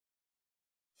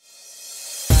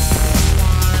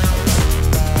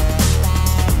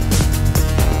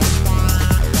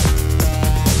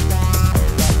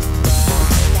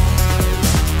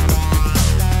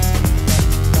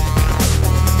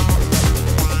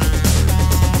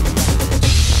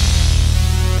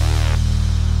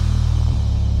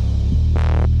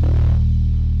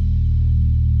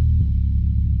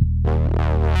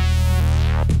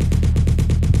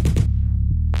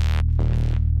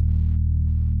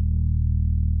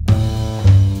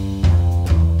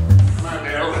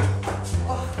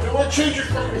change your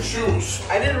fucking shoes.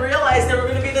 I didn't realize they were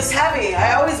gonna be this heavy.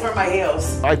 I always wear my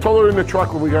heels. I told her in the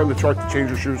truck when we got in the truck to change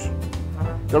her shoes.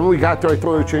 Then when we got there, I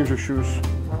told her to change her shoes.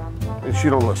 And she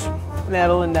don't listen.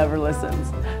 Madeline never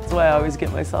listens. That's why I always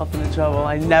get myself into trouble.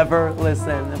 I never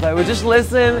listen. If I would just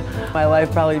listen, my life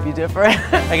probably would be different.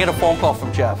 I get a phone call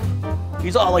from Jeff.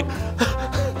 He's all like,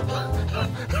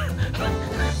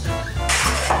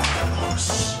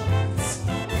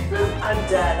 I'm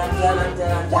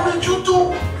dead. What did you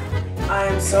do? I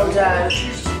am so dead.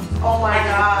 Oh my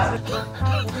God.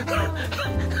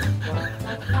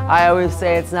 I always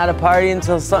say it's not a party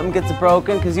until something gets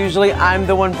broken, because usually I'm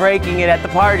the one breaking it at the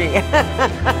party.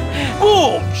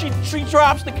 boom! She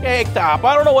drops the cake top.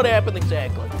 I don't know what happened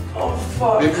exactly. Oh,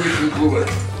 fuck. Maybe we can glue it.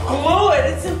 Glue it?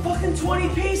 It's in fucking 20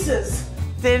 pieces.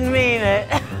 Didn't mean it.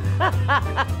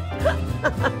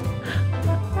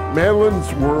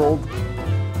 Madeline's world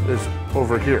is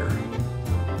over here.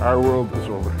 Our world is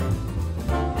over here.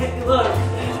 Hey, look.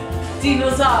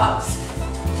 Dino's ops.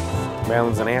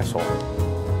 Madeline's an asshole.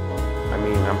 I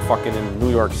mean, I'm fucking in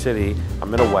New York City.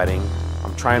 I'm at a wedding.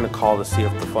 I'm trying to call to see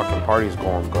if the fucking party's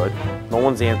going good. No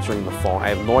one's answering the phone. I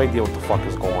have no idea what the fuck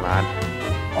is going on.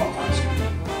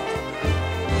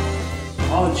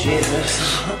 Oh,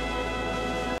 Jesus.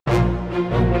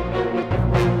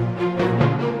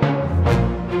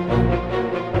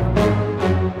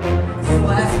 This is the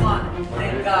last one.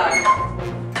 Thank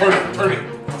God. Turn it. Turn it.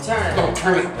 No,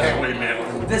 turn it that way, Madeline.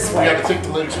 This way. You gotta take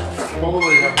the legs out. Pull the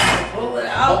leg out. Pull it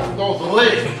out. No, the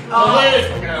leg. The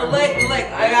leg.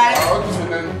 I got it. And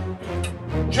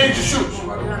then change your shoes. We're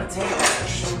working on a table.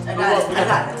 I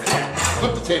got it.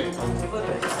 Flip the table. Flip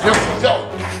it. Yep.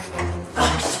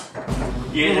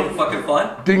 You ain't having fucking fun?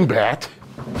 Dingbat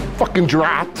fucking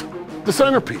dropped the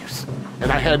centerpiece.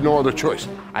 And I had no other choice.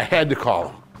 I had to call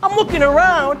him. I'm looking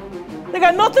around. They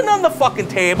got nothing on the fucking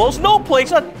tables, no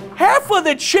plates. Half of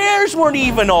the chairs weren't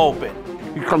even open.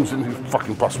 He comes in, he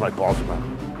fucking busts my balls about it.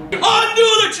 Undo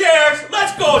the chairs!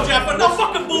 Let's go, Jeff. Enough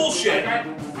fucking bullshit. I got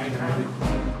it.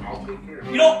 I'll take care of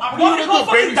it. You know, I'm going to go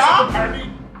fucking down.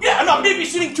 Yeah, and I'm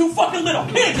babysitting two fucking little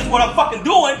kids is what I'm fucking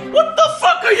doing. What the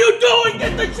fuck are you doing?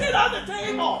 Get the shit on the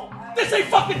table. This ain't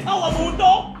fucking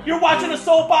Telemundo. You're watching a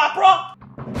soap opera?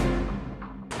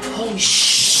 Holy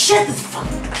shit, this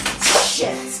fucking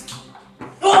shit.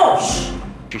 Oh,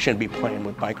 You shouldn't be playing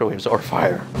with microwaves or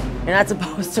fire. You're not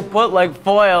supposed to put like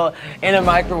foil in a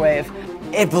microwave.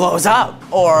 It blows up.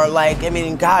 Or like, I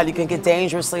mean, God, you can get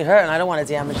dangerously hurt, and I don't want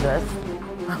to damage this.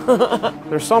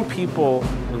 There's some people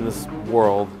in this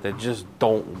world that just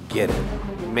don't get it.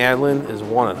 Madeline is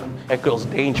one of them. That girl's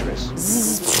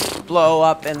dangerous. Blow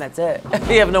up, and that's it.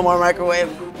 You have no more microwave.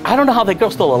 I don't know how that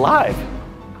girl's still alive.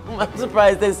 I'm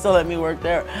surprised they still let me work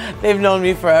there. They've known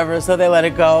me forever, so they let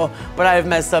it go. But I've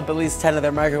messed up at least 10 of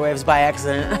their microwaves by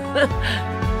accident.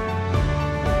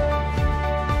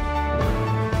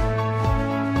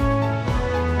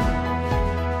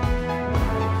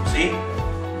 See?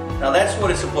 Now that's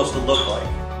what it's supposed to look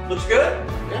like. Looks good?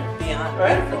 Yeah, beyond.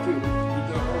 Right?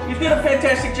 You did a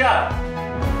fantastic job.